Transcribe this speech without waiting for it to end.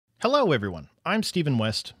Hello, everyone. I'm Stephen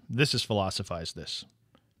West. This is Philosophize This.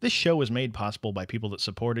 This show is made possible by people that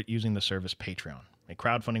support it using the service Patreon, a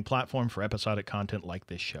crowdfunding platform for episodic content like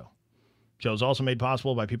this show. The show is also made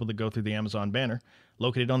possible by people that go through the Amazon banner,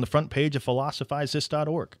 located on the front page of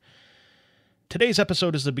philosophizethis.org. Today's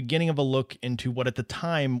episode is the beginning of a look into what at the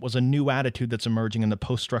time was a new attitude that's emerging in the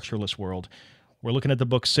post-structuralist world. We're looking at the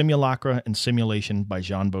book Simulacra and Simulation by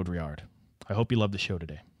Jean Baudrillard. I hope you love the show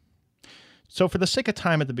today. So for the sake of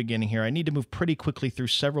time at the beginning here, I need to move pretty quickly through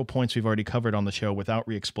several points we've already covered on the show without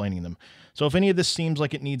re-explaining them. So if any of this seems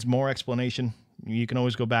like it needs more explanation, you can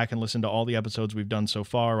always go back and listen to all the episodes we've done so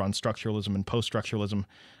far on structuralism and post-structuralism.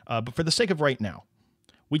 But for the sake of right now,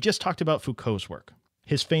 we just talked about Foucault's work.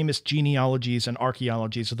 His famous genealogies and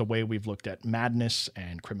archaeologies are the way we've looked at madness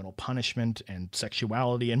and criminal punishment and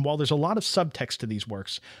sexuality. And while there's a lot of subtext to these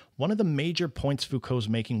works, one of the major points Foucault's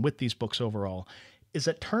making with these books overall is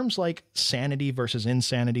that terms like sanity versus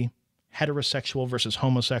insanity, heterosexual versus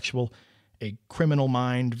homosexual, a criminal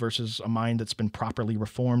mind versus a mind that's been properly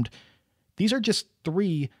reformed, these are just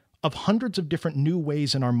three of hundreds of different new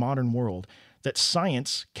ways in our modern world that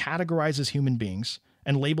science categorizes human beings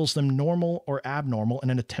and labels them normal or abnormal in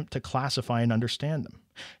an attempt to classify and understand them.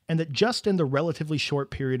 And that just in the relatively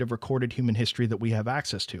short period of recorded human history that we have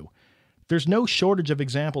access to, there's no shortage of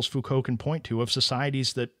examples Foucault can point to of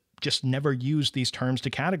societies that just never used these terms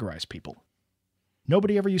to categorize people.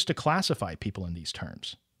 Nobody ever used to classify people in these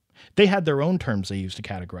terms. They had their own terms they used to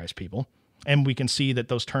categorize people, and we can see that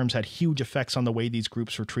those terms had huge effects on the way these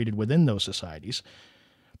groups were treated within those societies.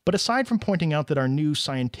 But aside from pointing out that our new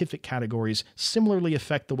scientific categories similarly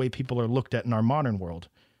affect the way people are looked at in our modern world,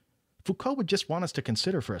 Foucault would just want us to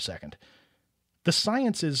consider for a second. The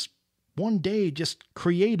sciences one day just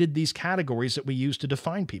created these categories that we use to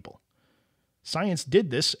define people. Science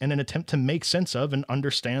did this in an attempt to make sense of and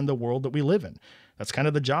understand the world that we live in. That's kind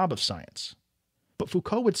of the job of science. But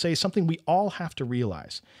Foucault would say something we all have to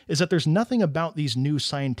realize is that there's nothing about these new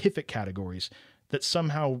scientific categories that's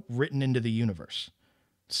somehow written into the universe.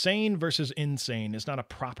 Sane versus insane is not a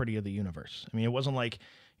property of the universe. I mean, it wasn't like,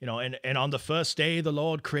 and on the first day the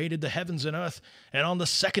Lord created the heavens and earth, and on the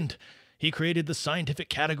second he created the scientific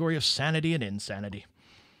category of sanity and insanity.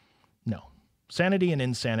 No. Sanity and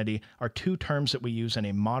insanity are two terms that we use in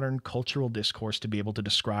a modern cultural discourse to be able to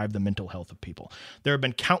describe the mental health of people. There have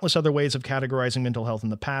been countless other ways of categorizing mental health in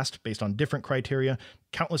the past based on different criteria,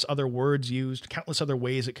 countless other words used, countless other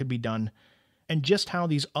ways it could be done. And just how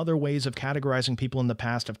these other ways of categorizing people in the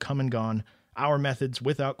past have come and gone, our methods,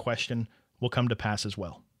 without question, will come to pass as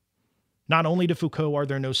well. Not only to Foucault are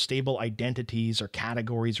there no stable identities or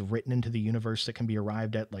categories written into the universe that can be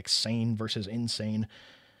arrived at like sane versus insane,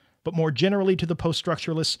 but more generally to the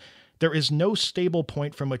post-structuralists, there is no stable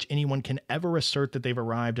point from which anyone can ever assert that they've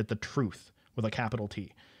arrived at the truth, with a capital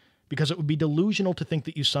T, because it would be delusional to think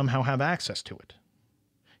that you somehow have access to it.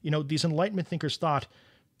 These Enlightenment thinkers thought,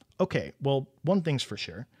 okay, well, one thing's for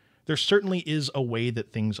sure, there certainly is a way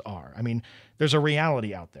that things are. I mean, there's a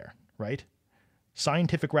reality out there, right?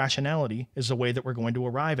 Scientific rationality is the way that we're going to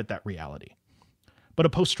arrive at that reality. But a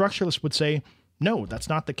post-structuralist would say, no, that's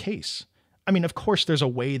not the case. I mean, of course, there's a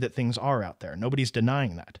way that things are out there. Nobody's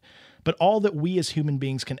denying that. But all that we as human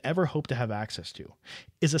beings can ever hope to have access to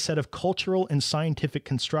is a set of cultural and scientific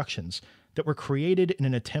constructions that were created in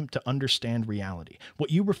an attempt to understand reality. What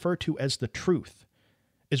you refer to as the truth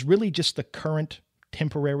is really just the current,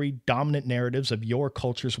 temporary, dominant narratives of your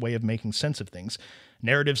culture's way of making sense of things,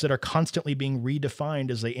 narratives that are constantly being redefined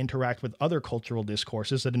as they interact with other cultural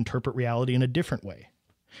discourses that interpret reality in a different way.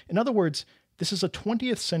 In other words, this is a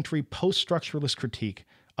 20th century post-structuralist critique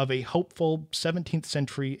of a hopeful 17th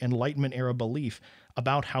century Enlightenment-era belief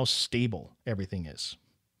about how stable everything is.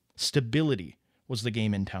 Stability was the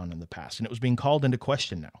game in town in the past, and it was being called into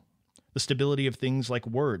question now. The stability of things like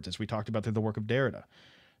words, as we talked about through the work of Derrida.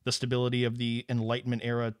 The stability of the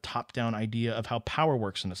Enlightenment-era top-down idea of how power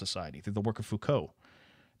works in a society through the work of Foucault.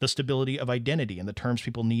 The stability of identity and the terms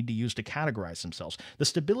people need to use to categorize themselves. The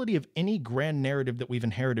stability of any grand narrative that we've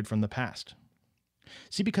inherited from the past.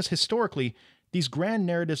 See, because historically, these grand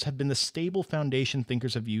narratives have been the stable foundation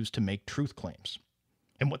thinkers have used to make truth claims.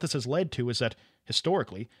 And what this has led to is that,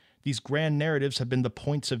 historically, these grand narratives have been the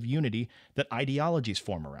points of unity that ideologies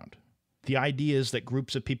form around. The ideas that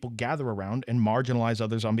groups of people gather around and marginalize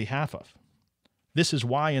others on behalf of. This is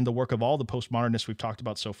why, in the work of all the postmodernists we've talked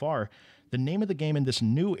about so far, the name of the game in this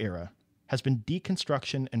new era has been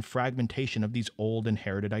deconstruction and fragmentation of these old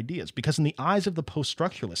inherited ideas. Because in the eyes of the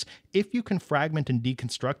post-structuralists, if you can fragment and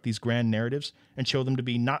deconstruct these grand narratives and show them to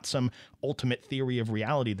be not some ultimate theory of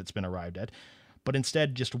reality that's been arrived at, but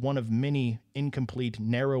instead just one of many incomplete,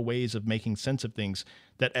 narrow ways of making sense of things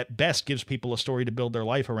that at best gives people a story to build their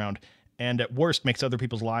life around, and at worst makes other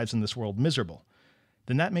people's lives in this world miserable,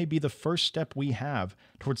 then that may be the first step we have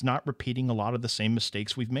towards not repeating a lot of the same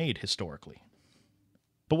mistakes we've made historically.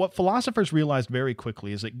 But what philosophers realized very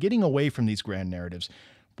quickly is that getting away from these grand narratives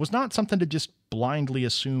was not something to just blindly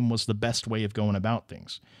assume was the best way of going about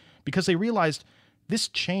things, because they realized this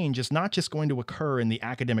change is not just going to occur in the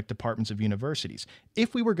academic departments of universities.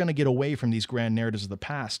 If we were going to get away from these grand narratives of the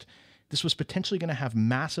past, this was potentially going to have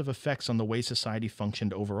massive effects on the way society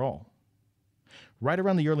functioned overall. Right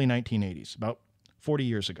around the early 1980s, about 40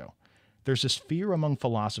 years ago, there's this fear among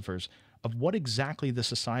philosophers of what exactly the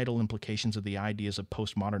societal implications of the ideas of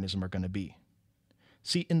postmodernism are going to be.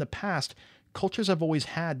 See, in the past, cultures have always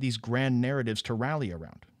had these grand narratives to rally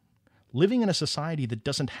around. Living in a society that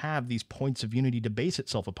doesn't have these points of unity to base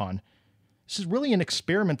itself upon, this is really an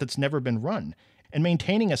experiment that's never been run, and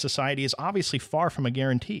maintaining a society is obviously far from a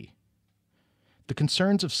guarantee. The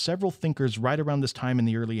concerns of several thinkers right around this time in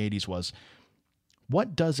the early 80s was,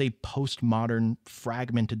 what does a postmodern,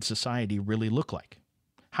 fragmented society really look like?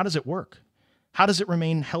 How does it work? How does it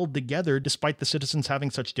remain held together despite the citizens having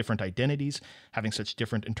such different identities, having such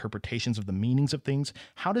different interpretations of the meanings of things?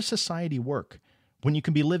 How does society work when you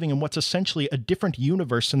can be living in what's essentially a different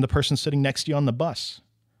universe than the person sitting next to you on the bus?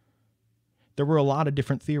 There were a lot of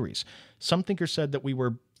different theories. Some thinkers said that we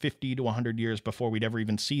were 50 to 100 years before we'd ever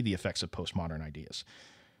even see the effects of postmodern ideas.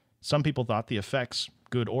 Some people thought the effects,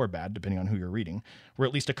 good or bad, depending on who you're reading, were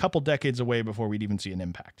at least a couple decades away before we'd even see an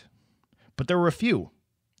impact. But there were a few,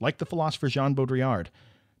 like the philosopher Jean Baudrillard,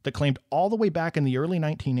 that claimed all the way back in the early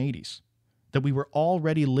 1980s that we were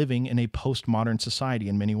already living in a postmodern society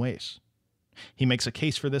in many ways. He makes a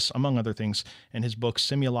case for this, among other things, in his books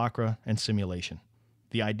Simulacra and Simulation.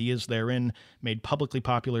 The ideas therein made publicly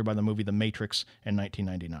popular by the movie The Matrix in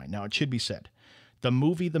 1999. Now, it should be said, the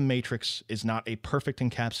movie The Matrix is not a perfect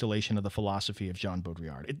encapsulation of the philosophy of Jean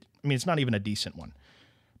Baudrillard. It's not even a decent one.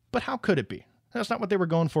 But how could it be? That's not what they were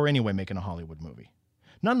going for anyway, making a Hollywood movie.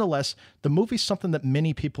 Nonetheless, the movie's something that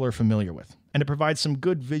many people are familiar with, and it provides some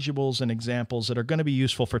good visuals and examples that are going to be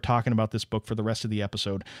useful for talking about this book for the rest of the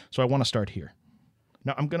episode, so I want to start here.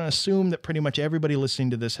 Now, I'm going to assume that pretty much everybody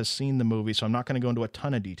listening to this has seen the movie, so I'm not going to go into a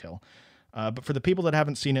ton of detail. But for the people that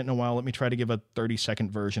haven't seen it in a while, let me try to give a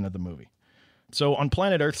 30-second version of the movie. So on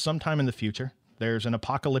planet Earth, sometime in the future, there's an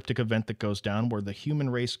apocalyptic event that goes down where the human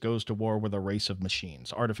race goes to war with a race of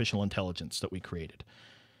machines, artificial intelligence that we created.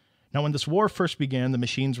 Now, when this war first began, the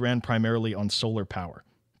machines ran primarily on solar power.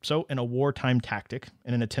 So, in a wartime tactic,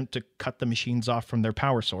 in an attempt to cut the machines off from their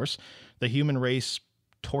power source, the human race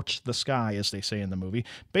torched the sky, as they say in the movie.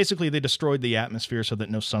 Basically, they destroyed the atmosphere so that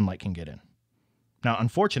no sunlight can get in. Now,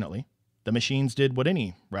 unfortunately, the machines did what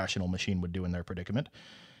any rational machine would do in their predicament.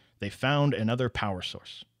 They found another power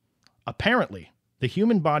source. Apparently, the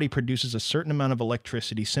human body produces a certain amount of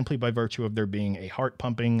electricity simply by virtue of there being a heart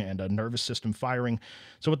pumping and a nervous system firing.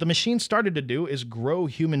 So what the machines started to do is grow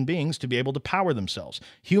human beings to be able to power themselves.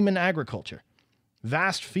 Human agriculture.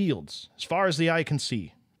 Vast fields, as far as the eye can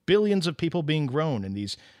see. Billions of people being grown in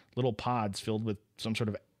these little pods filled with some sort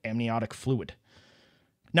of amniotic fluid.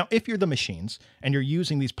 Now, if you're the machines and you're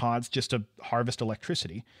using these pods just to harvest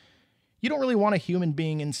electricity, you don't really want a human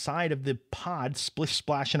being inside of the pod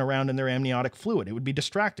splashing around in their amniotic fluid. It would be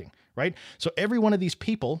distracting, right? So every one of these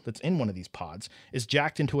people that's in one of these pods is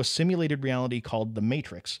jacked into a simulated reality called the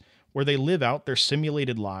Matrix, where they live out their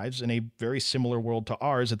simulated lives in a very similar world to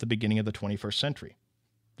ours at the beginning of the 21st century.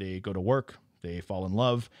 They go to work, they fall in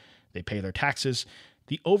love, they pay their taxes.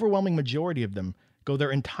 The overwhelming majority of them go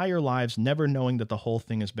their entire lives never knowing that the whole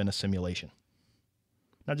thing has been a simulation.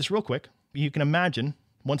 Now, just real quick, you can imagine,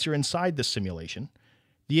 once you're inside this simulation,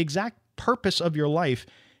 the exact purpose of your life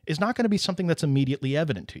is not going to be something that's immediately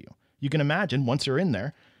evident to you. You can imagine, once you're in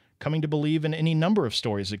there, coming to believe in any number of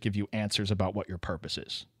stories that give you answers about what your purpose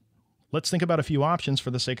is. Let's think about a few options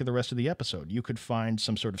for the sake of the rest of the episode. You could find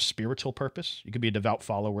some sort of spiritual purpose. You could be a devout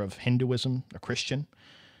follower of Hinduism, a Christian.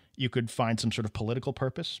 You could find some sort of political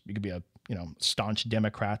purpose. You could be a staunch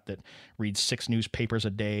Democrat that reads 6 newspapers a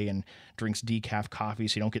day and drinks decaf coffee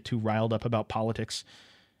so you don't get too riled up about politics.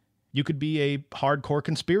 You could be a hardcore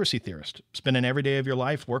conspiracy theorist, spending every day of your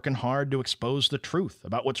life working hard to expose the truth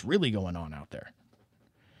about what's really going on out there.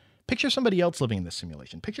 Picture somebody else living in this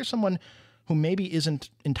simulation. Picture someone who maybe isn't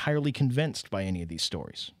entirely convinced by any of these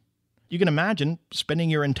stories. You can imagine spending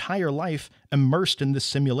your entire life immersed in this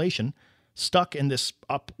simulation, stuck in this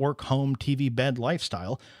up, work, home, TV, bed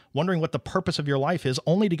lifestyle, wondering what the purpose of your life is,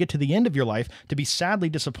 only to get to the end of your life to be sadly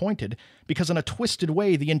disappointed because in a twisted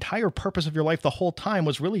way, the entire purpose of your life the whole time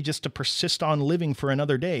was really just to persist on living for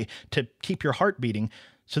another day, to keep your heart beating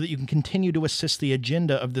so that you can continue to assist the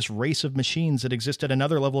agenda of this race of machines that exist at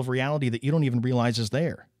another level of reality that you don't even realize is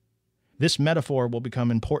there. This metaphor will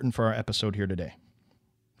become important for our episode here today.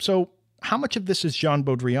 So, how much of this is Jean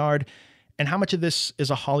Baudrillard, and how much of this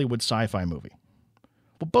is a Hollywood sci-fi movie?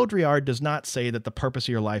 Well, Baudrillard does not say that the purpose of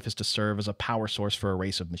your life is to serve as a power source for a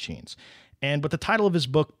race of machines. And with the title of his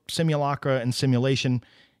book, Simulacra and Simulation,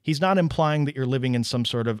 he's not implying that you're living in some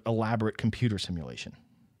sort of elaborate computer simulation.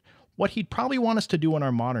 What he'd probably want us to do in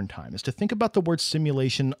our modern time is to think about the word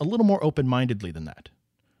simulation a little more open-mindedly than that.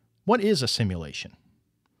 What is a simulation?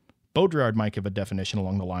 Baudrillard might give a definition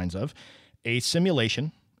along the lines of, a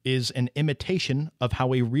simulation is an imitation of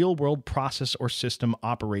how a real-world process or system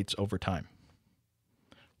operates over time.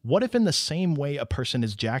 What if in the same way a person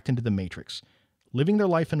is jacked into the Matrix, living their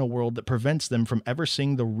life in a world that prevents them from ever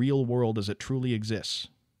seeing the real world as it truly exists?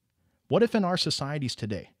 What if in our societies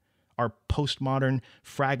today, our postmodern,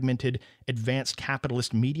 fragmented, advanced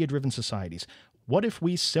capitalist, media-driven societies, what if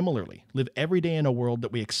we similarly live every day in a world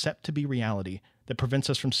that we accept to be reality that prevents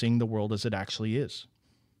us from seeing the world as it actually is?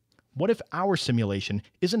 What if our simulation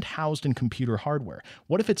isn't housed in computer hardware?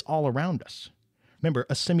 What if it's all around us? Remember,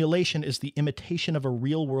 a simulation is the imitation of a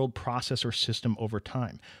real-world process or system over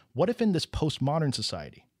time. What if in this postmodern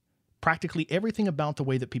society, practically everything about the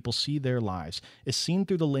way that people see their lives is seen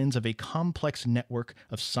through the lens of a complex network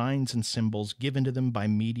of signs and symbols given to them by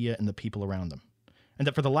media and the people around them? And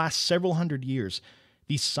that for the last several hundred years,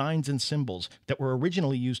 these signs and symbols that were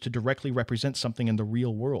originally used to directly represent something in the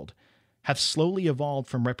real world have slowly evolved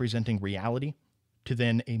from representing reality to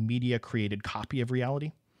then a media-created copy of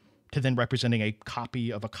reality, to then representing a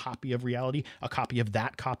copy of reality, a copy of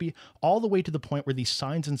that copy, all the way to the point where these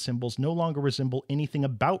signs and symbols no longer resemble anything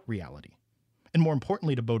about reality. And more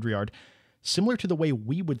importantly to Baudrillard, similar to the way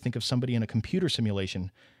we would think of somebody in a computer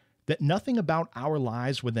simulation, that nothing about our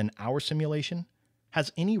lives within our simulation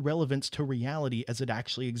has any relevance to reality as it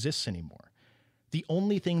actually exists anymore. The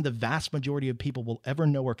only thing the vast majority of people will ever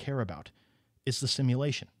know or care about is the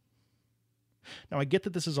simulation. Now, I get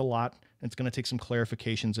that this is a lot, and it's going to take some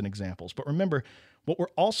clarifications and examples, but remember, what we're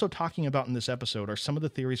also talking about in this episode are some of the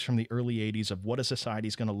theories from the early 80s of what a society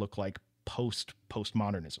is going to look like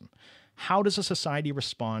postmodernism. How does a society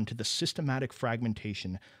respond to the systematic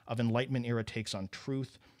fragmentation of Enlightenment era takes on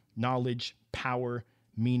truth, knowledge, power,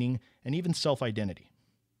 meaning, and even self-identity?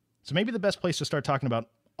 So maybe the best place to start talking about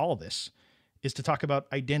all this is to talk about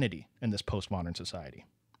identity in this postmodern society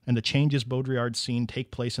and the changes Baudrillard's seen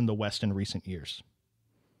take place in the West in recent years.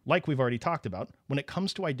 Like we've already talked about, when it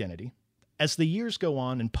comes to identity, as the years go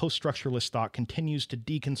on and post-structuralist thought continues to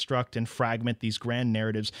deconstruct and fragment these grand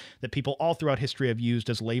narratives that people all throughout history have used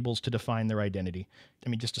as labels to define their identity. I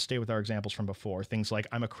mean, just to stay with our examples from before, things like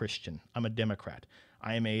I'm a Christian, I'm a Democrat,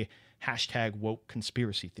 I am a #woke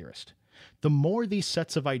conspiracy theorist. The more these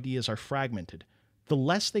sets of ideas are fragmented, the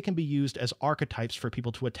less they can be used as archetypes for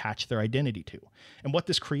people to attach their identity to. And what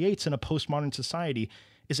this creates in a postmodern society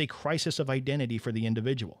is a crisis of identity for the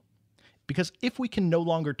individual. Because if we can no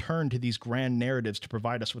longer turn to these grand narratives to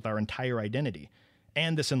provide us with our entire identity,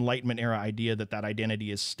 and this Enlightenment era idea that that identity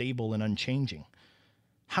is stable and unchanging,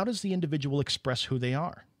 how does the individual express who they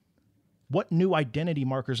are? What new identity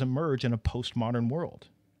markers emerge in a postmodern world?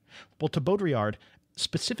 Well, to Baudrillard,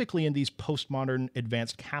 specifically in these postmodern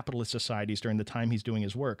advanced capitalist societies during the time he's doing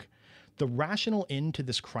his work, the rational end to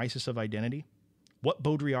this crisis of identity, what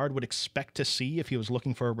Baudrillard would expect to see if he was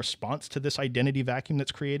looking for a response to this identity vacuum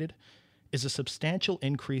that's created, is a substantial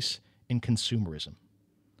increase in consumerism,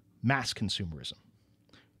 mass consumerism.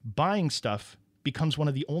 Buying stuff becomes one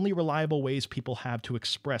of the only reliable ways people have to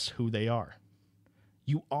express who they are.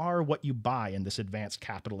 You are what you buy in this advanced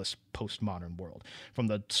capitalist postmodern world. From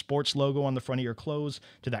the sports logo on the front of your clothes,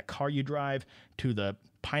 to that car you drive, to the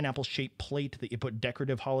pineapple-shaped plate that you put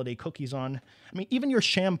decorative holiday cookies on. I mean, even your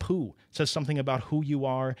shampoo says something about who you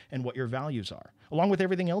are and what your values are, along with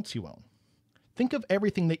everything else you own. Think of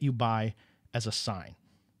everything that you buy as a sign.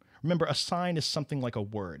 Remember, a sign is something like a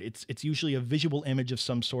word. It's usually a visual image of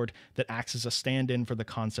some sort that acts as a stand-in for the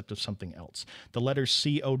concept of something else. The letters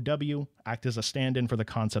COW act as a stand-in for the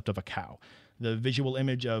concept of a cow. The visual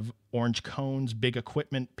image of orange cones, big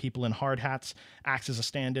equipment, people in hard hats acts as a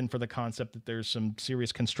stand-in for the concept that there's some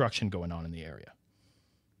serious construction going on in the area.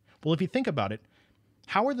 Well, if you think about it,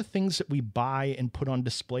 how are the things that we buy and put on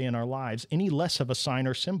display in our lives any less of a sign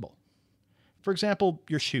or symbol? For example,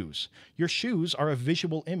 your shoes. Your shoes are a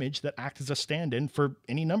visual image that acts as a stand-in for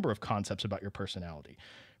any number of concepts about your personality.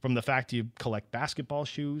 From the fact you collect basketball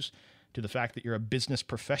shoes, to the fact that you're a business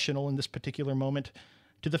professional in this particular moment,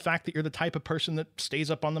 to the fact that you're the type of person that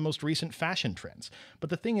stays up on the most recent fashion trends.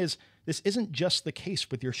 But the thing is, this isn't just the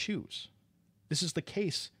case with your shoes. This is the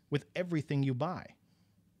case with everything you buy.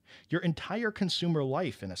 Your entire consumer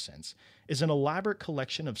life, in a sense, is an elaborate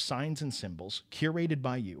collection of signs and symbols curated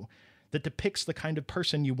by you that depicts the kind of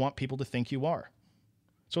person you want people to think you are.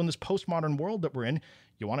 So in this postmodern world that we're in,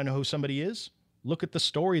 you want to know who somebody is? Look at the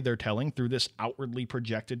story they're telling through this outwardly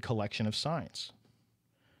projected collection of signs.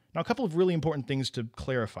 Now, a couple of really important things to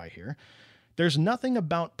clarify here. There's nothing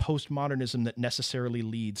about postmodernism that necessarily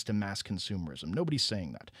leads to mass consumerism. Nobody's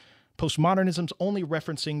saying that. Postmodernism's only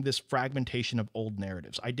referencing this fragmentation of old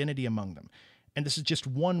narratives, identity among them. And this is just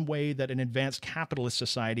one way that an advanced capitalist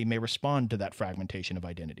society may respond to that fragmentation of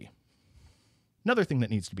identity. Another thing that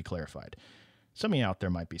needs to be clarified. Some of you out there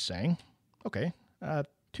might be saying, okay,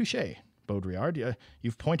 touche, Baudrillard.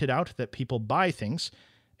 You've pointed out that people buy things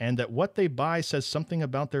and that what they buy says something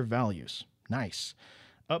about their values. Nice.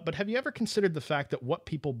 But have you ever considered the fact that what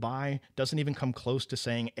people buy doesn't even come close to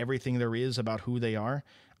saying everything there is about who they are?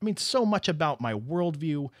 I mean, so much about my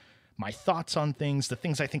worldview, my thoughts on things, the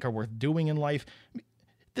things I think are worth doing in life.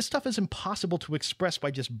 This stuff is impossible to express by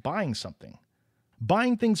just buying something.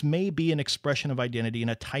 Buying things may be an expression of identity in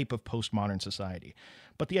a type of postmodern society,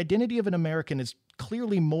 but the identity of an American is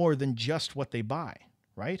clearly more than just what they buy,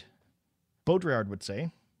 right? Baudrillard would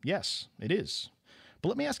say, yes, it is. But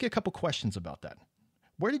let me ask you a couple questions about that.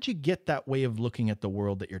 Where did you get that way of looking at the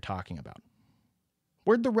world that you're talking about?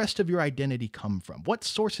 Where'd the rest of your identity come from? What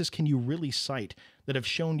sources can you really cite that have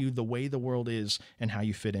shown you the way the world is and how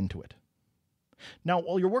you fit into it? Now,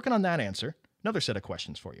 while you're working on that answer, another set of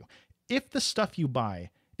questions for you. If the stuff you buy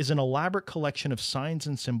is an elaborate collection of signs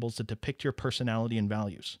and symbols that depict your personality and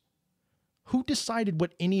values, who decided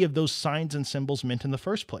what any of those signs and symbols meant in the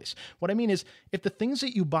first place? What I mean is, if the things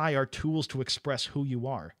that you buy are tools to express who you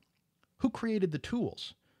are, who created the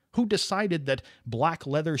tools? Who decided that black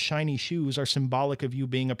leather shiny shoes are symbolic of you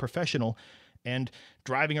being a professional and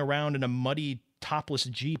driving around in a muddy topless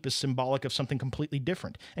Jeep is symbolic of something completely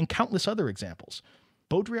different? And countless other examples.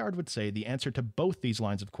 Baudrillard would say the answer to both these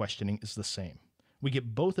lines of questioning is the same. We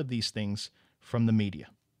get both of these things from the media.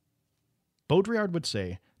 Baudrillard would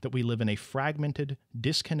say that we live in a fragmented,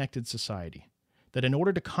 disconnected society that in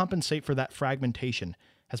order to compensate for that fragmentation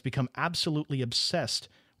has become absolutely obsessed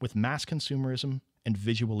with mass consumerism and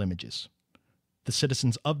visual images. The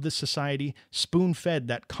citizens of this society spoon-fed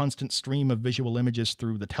that constant stream of visual images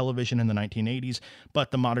through the television in the 1980s,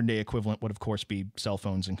 but the modern-day equivalent would of course be cell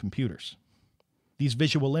phones and computers. These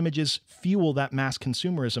visual images fuel that mass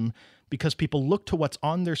consumerism because people look to what's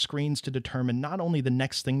on their screens to determine not only the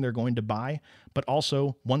next thing they're going to buy, but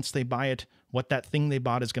also, once they buy it, what that thing they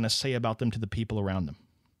bought is going to say about them to the people around them.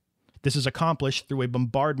 This is accomplished through a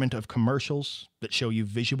bombardment of commercials that show you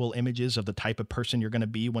visual images of the type of person you're going to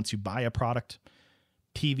be once you buy a product,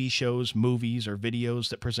 TV shows, movies, or videos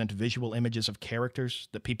that present visual images of characters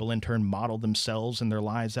that people in turn model themselves and their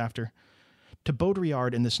lives after. To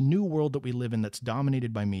Baudrillard, in this new world that we live in that's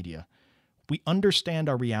dominated by media, we understand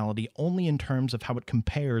our reality only in terms of how it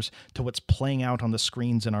compares to what's playing out on the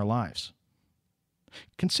screens in our lives.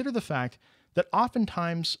 Consider the fact that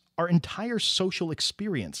oftentimes our entire social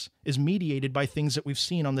experience is mediated by things that we've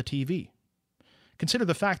seen on the TV. Consider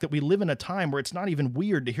the fact that we live in a time where it's not even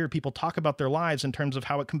weird to hear people talk about their lives in terms of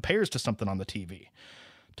how it compares to something on the TV.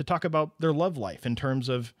 To talk about their love life in terms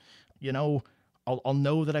of, I'll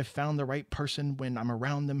know that I've found the right person when I'm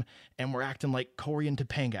around them and we're acting like Cory and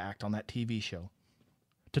Topanga act on that TV show.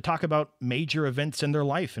 To talk about major events in their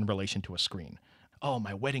life in relation to a screen. Oh,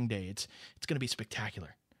 my wedding day, it's going to be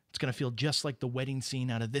spectacular. It's going to feel just like the wedding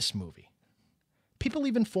scene out of this movie. People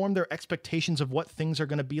even form their expectations of what things are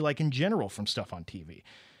going to be like in general from stuff on TV.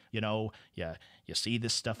 You see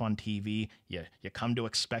this stuff on TV, you come to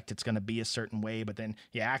expect it's going to be a certain way, but then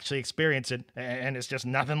you actually experience it, and it's just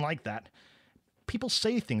nothing like that. People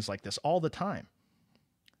say things like this all the time.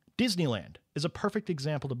 Disneyland is a perfect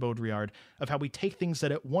example to Baudrillard of how we take things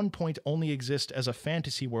that at one point only exist as a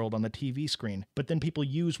fantasy world on the TV screen, but then people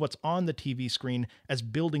use what's on the TV screen as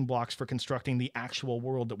building blocks for constructing the actual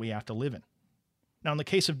world that we have to live in. Now, in the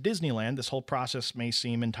case of Disneyland, this whole process may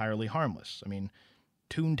seem entirely harmless. I mean,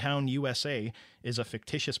 Toontown, USA is a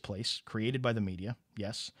fictitious place created by the media,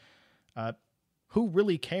 yes. Who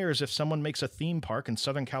really cares if someone makes a theme park in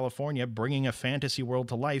Southern California bringing a fantasy world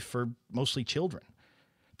to life for mostly children?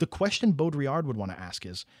 The question Baudrillard would want to ask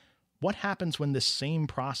is, What happens when this same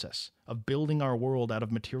process of building our world out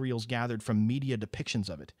of materials gathered from media depictions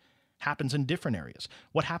of it happens in different areas?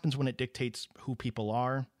 What happens when it dictates who people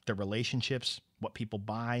are, their relationships, what people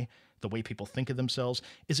buy, the way people think of themselves?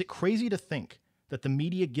 Is it crazy to think that the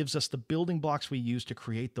media gives us the building blocks we use to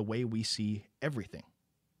create the way we see everything?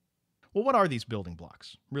 Well, what are these building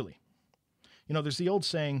blocks, really? There's the old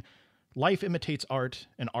saying, life imitates art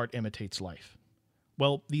and art imitates life.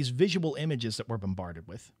 Well, these visual images that we're bombarded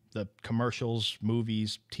with, the commercials,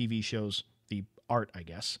 movies, TV shows, the art, I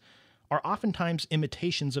guess, are oftentimes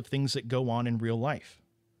imitations of things that go on in real life,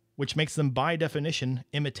 which makes them by definition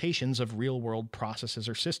imitations of real-world processes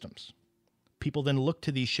or systems. People then look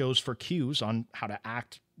to these shows for cues on how to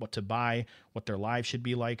act, what to buy, what their lives should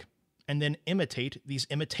be like, and then imitate these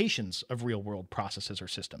imitations of real-world processes or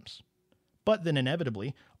systems. But then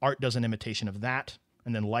inevitably, art does an imitation of that,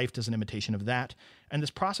 and then life does an imitation of that, and this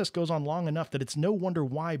process goes on long enough that it's no wonder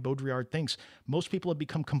why Baudrillard thinks most people have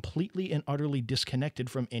become completely and utterly disconnected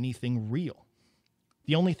from anything real.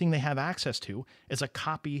 The only thing they have access to is a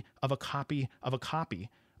copy of a copy of a copy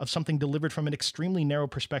of something delivered from an extremely narrow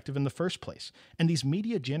perspective in the first place. And these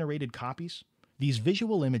media-generated copies, these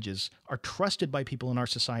visual images, are trusted by people in our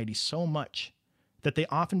society so much that they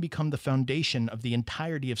often become the foundation of the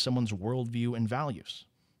entirety of someone's worldview and values.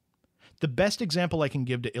 The best example I can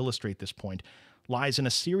give to illustrate this point lies in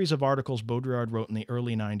a series of articles Baudrillard wrote in the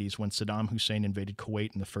early 90s when Saddam Hussein invaded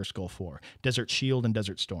Kuwait in the first Gulf War, Desert Shield and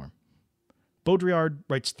Desert Storm. Baudrillard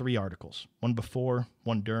writes 3 articles, one before,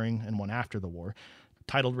 one during, and one after the war,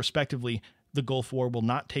 titled respectively, "The Gulf War Will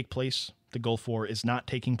Not Take Place," "The Gulf War Is Not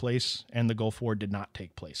Taking Place," and "The Gulf War Did Not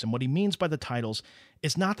Take Place." And what he means by the titles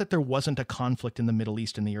is not that there wasn't a conflict in the Middle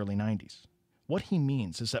East in the early 90s. What he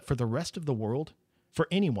means is that for the rest of the world, for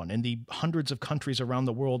anyone in the hundreds of countries around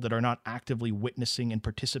the world that are not actively witnessing and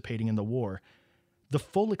participating in the war, the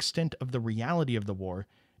full extent of the reality of the war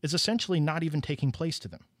is essentially not even taking place to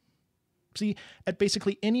them. See, at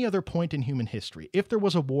basically any other point in human history, if there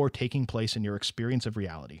was a war taking place in your experience of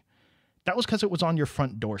reality, that was because it was on your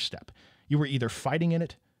front doorstep. You were either fighting in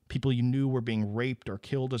it, people you knew were being raped or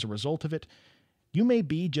killed as a result of it. You may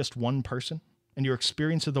be just one person, and your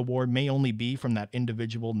experience of the war may only be from that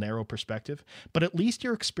individual narrow perspective, but at least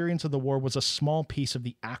your experience of the war was a small piece of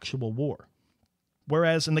the actual war.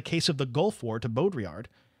 Whereas in the case of the Gulf War to Baudrillard,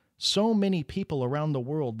 so many people around the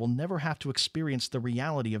world will never have to experience the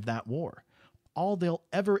reality of that war. All they'll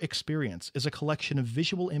ever experience is a collection of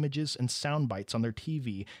visual images and sound bites on their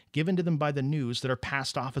TV given to them by the news that are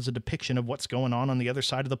passed off as a depiction of what's going on the other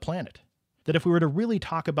side of the planet. That if we were to really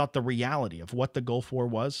talk about the reality of what the Gulf War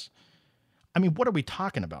was, what are we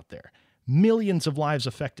talking about there? Millions of lives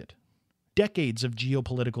affected. Decades of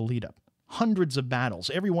geopolitical lead-up. Hundreds of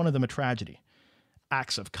battles, every one of them a tragedy.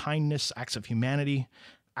 Acts of kindness, acts of humanity,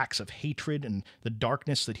 acts of hatred, and the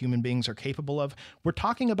darkness that human beings are capable of. We're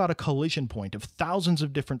talking about a collision point of thousands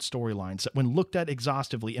of different storylines that, when looked at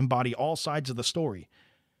exhaustively, embody all sides of the story.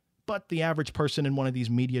 But the average person in one of these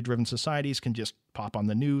media-driven societies can just pop on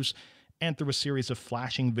the news, and through a series of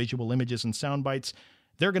flashing visual images and sound bites,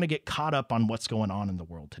 they're going to get caught up on what's going on in the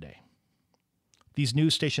world today. These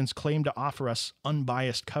news stations claim to offer us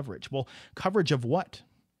unbiased coverage. Well, coverage of what?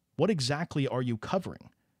 What exactly are you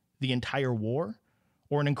covering? The entire war?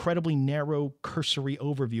 Or an incredibly narrow, cursory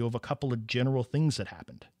overview of a couple of general things that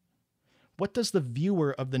happened? What does the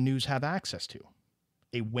viewer of the news have access to?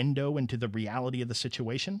 A window into the reality of the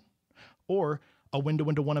situation? Or a window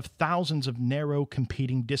into one of thousands of narrow,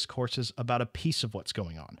 competing discourses about a piece of what's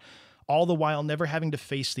going on? All the while never having to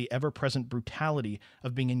face the ever-present brutality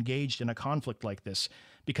of being engaged in a conflict like this,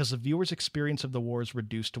 because the viewer's experience of the war is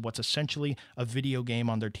reduced to what's essentially a video game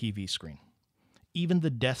on their TV screen. Even the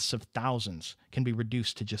deaths of thousands can be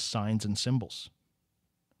reduced to just signs and symbols.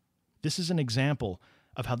 This is an example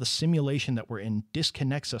of how the simulation that we're in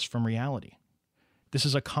disconnects us from reality. This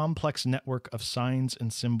is a complex network of signs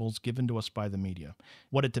and symbols given to us by the media.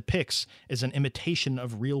 What it depicts is an imitation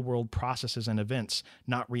of real-world processes and events,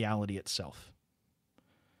 not reality itself.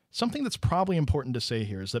 Something that's probably important to say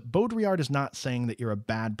here is that Baudrillard is not saying that you're a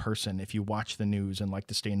bad person if you watch the news and like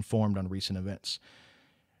to stay informed on recent events.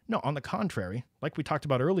 No, on the contrary, like we talked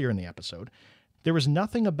about earlier in the episode, there is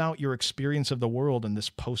nothing about your experience of the world in this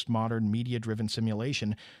postmodern, media-driven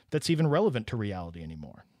simulation that's even relevant to reality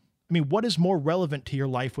anymore. What is more relevant to your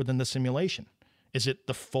life within the simulation? Is it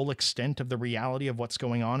the full extent of the reality of what's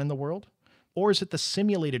going on in the world? Or is it the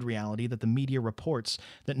simulated reality that the media reports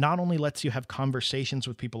that not only lets you have conversations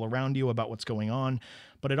with people around you about what's going on,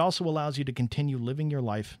 but it also allows you to continue living your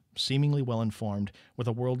life seemingly well-informed with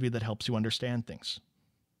a worldview that helps you understand things?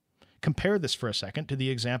 Compare this for a second to the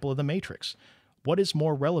example of The Matrix. What is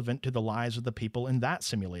more relevant to the lives of the people in that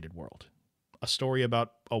simulated world? A story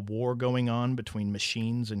about a war going on between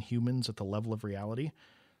machines and humans at the level of reality?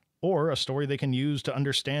 Or a story they can use to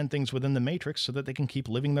understand things within the Matrix so that they can keep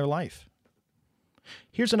living their life?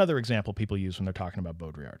 Here's another example people use when they're talking about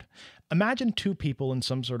Baudrillard. Imagine two people in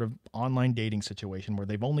some sort of online dating situation where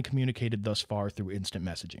they've only communicated thus far through instant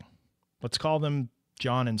messaging. Let's call them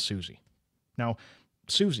John and Susie. Now,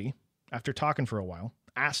 Susie, after talking for a while,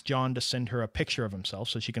 asked John to send her a picture of himself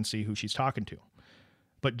so she can see who she's talking to.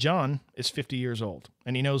 But John is 50 years old,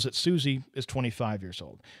 and he knows that Susie is 25 years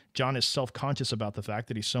old. John is self-conscious about the fact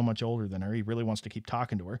that he's so much older than her. He really wants to keep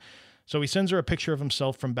talking to her. So he sends her a picture of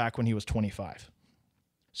himself from back when he was 25.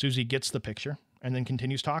 Susie gets the picture and then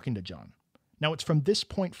continues talking to John. Now, it's from this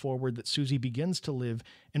point forward that Susie begins to live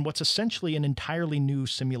in what's essentially an entirely new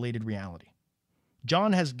simulated reality.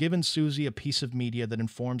 John has given Susie a piece of media that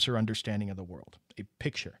informs her understanding of the world, a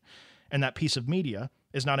picture. And that piece of media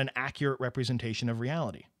is not an accurate representation of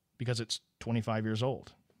reality because it's 25 years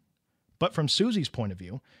old. But from Susie's point of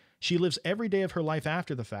view, she lives every day of her life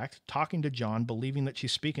after the fact, talking to John, believing that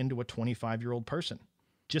she's speaking to a 25-year-old person.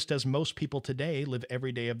 Just as most people today live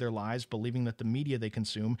every day of their lives believing that the media they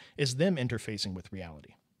consume is them interfacing with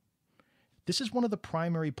reality. This is one of the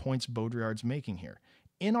primary points Baudrillard's making here.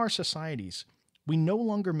 In our societies, we no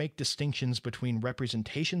longer make distinctions between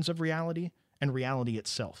representations of reality and reality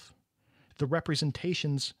itself. The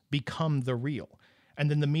representations become the real, and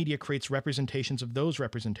then the media creates representations of those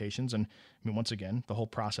representations, and once again, the whole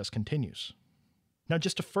process continues. Now,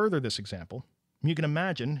 just to further this example, you can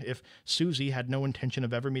imagine if Susie had no intention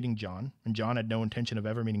of ever meeting John, and John had no intention of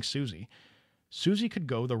ever meeting Susie, Susie could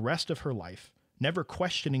go the rest of her life never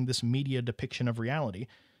questioning this media depiction of reality,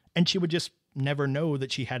 and she would just never know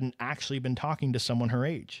that she hadn't actually been talking to someone her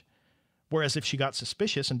age. Whereas if she got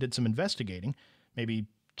suspicious and did some investigating, maybe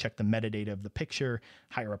check the metadata of the picture,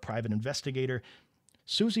 hire a private investigator,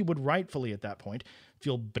 Susie would rightfully at that point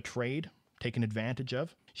feel betrayed, taken advantage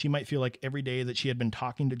of. She might feel like every day that she had been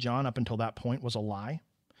talking to John up until that point was a lie.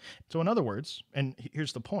 So in other words, and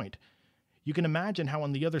here's the point, you can imagine how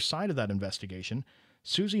on the other side of that investigation,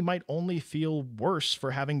 Susie might only feel worse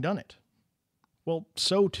for having done it. Well,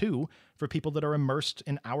 so too for people that are immersed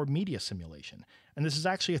in our media simulation. And this is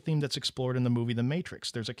actually a theme that's explored in the movie The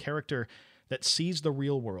Matrix. There's a character that sees the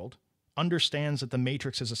real world, understands that the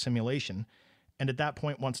Matrix is a simulation, and at that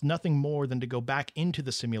point wants nothing more than to go back into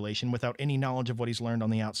the simulation without any knowledge of what he's learned on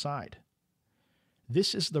the outside.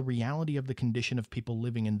 This is the reality of the condition of people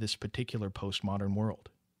living in this particular postmodern world.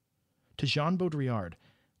 To Jean Baudrillard,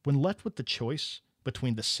 when left with the choice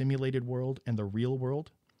between the simulated world and the real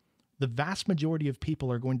world, the vast majority of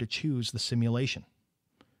people are going to choose the simulation.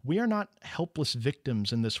 We are not helpless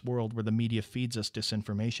victims in this world where the media feeds us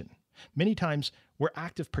disinformation. Many times, we're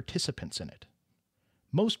active participants in it.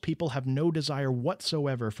 Most people have no desire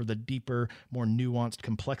whatsoever for the deeper, more nuanced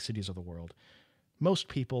complexities of the world. Most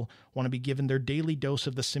people want to be given their daily dose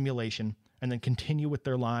of the simulation and then continue with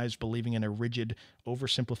their lives believing in a rigid,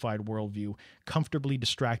 oversimplified worldview, comfortably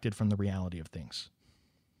distracted from the reality of things.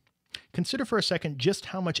 Consider for a second just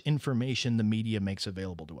how much information the media makes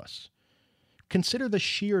available to us. Consider the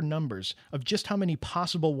sheer numbers of just how many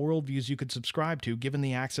possible worldviews you could subscribe to given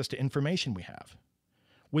the access to information we have.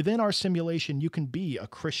 Within our simulation, you can be a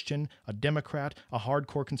Christian, a Democrat, a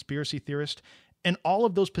hardcore conspiracy theorist, and all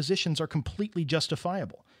of those positions are completely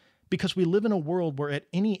justifiable because we live in a world where at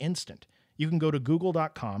any instant, you can go to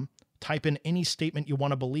google.com, type in any statement you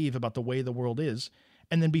want to believe about the way the world is,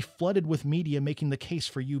 and then be flooded with media making the case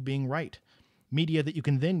for you being right. Media that you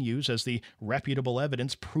can then use as the reputable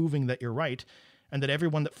evidence proving that you're right, and that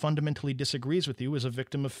everyone that fundamentally disagrees with you is a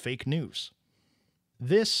victim of fake news.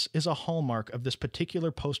 This is a hallmark of this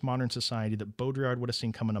particular postmodern society that Baudrillard would have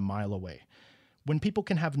seen coming a mile away. When people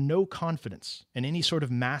can have no confidence in any sort of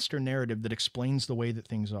master narrative that explains the way that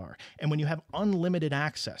things are, and when you have unlimited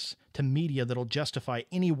access to media that'll justify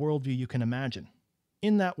any worldview you can imagine,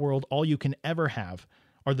 in that world, all you can ever have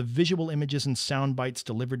are the visual images and sound bites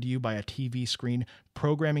delivered to you by a TV screen,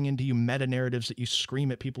 programming into you meta-narratives that you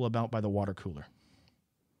scream at people about by the water cooler.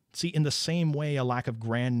 See, in the same way a lack of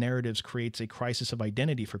grand narratives creates a crisis of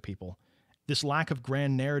identity for people, this lack of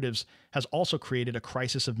grand narratives has also created a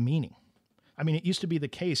crisis of meaning. I mean, it used to be the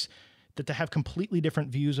case that to have completely different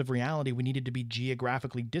views of reality, we needed to be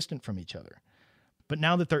geographically distant from each other. But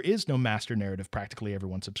now that there is no master narrative practically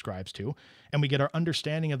everyone subscribes to, and we get our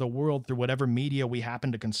understanding of the world through whatever media we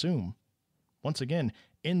happen to consume, once again,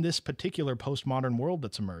 in this particular postmodern world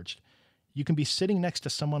that's emerged, you can be sitting next to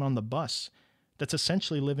someone on the bus that's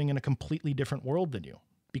essentially living in a completely different world than you.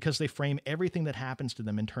 because they frame everything that happens to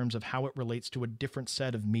them in terms of how it relates to a different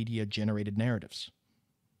set of media-generated narratives.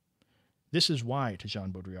 This is why, to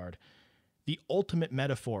Jean Baudrillard, the ultimate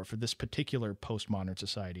metaphor for this particular postmodern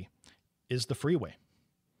society is the freeway.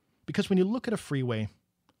 Because when you look at a freeway,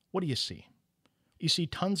 what do you see? You see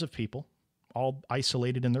tons of people, all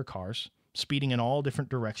isolated in their cars, speeding in all different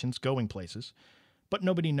directions, going places, but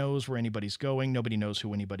nobody knows where anybody's going, nobody knows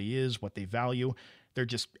who anybody is, what they value. They're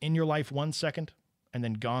just in your life 1 second, and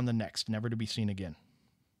then gone the next, never to be seen again.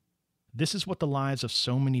 This is what the lives of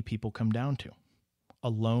so many people come down to.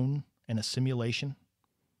 Alone in a simulation,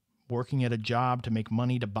 working at a job to make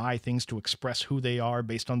money, to buy things, to express who they are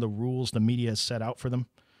based on the rules the media has set out for them,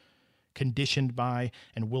 conditioned by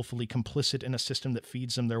and willfully complicit in a system that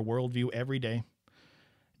feeds them their worldview every day,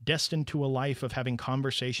 destined to a life of having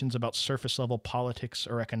conversations about surface-level politics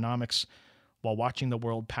or economics while watching the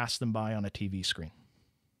world pass them by on a TV screen.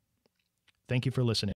 Thank you for listening.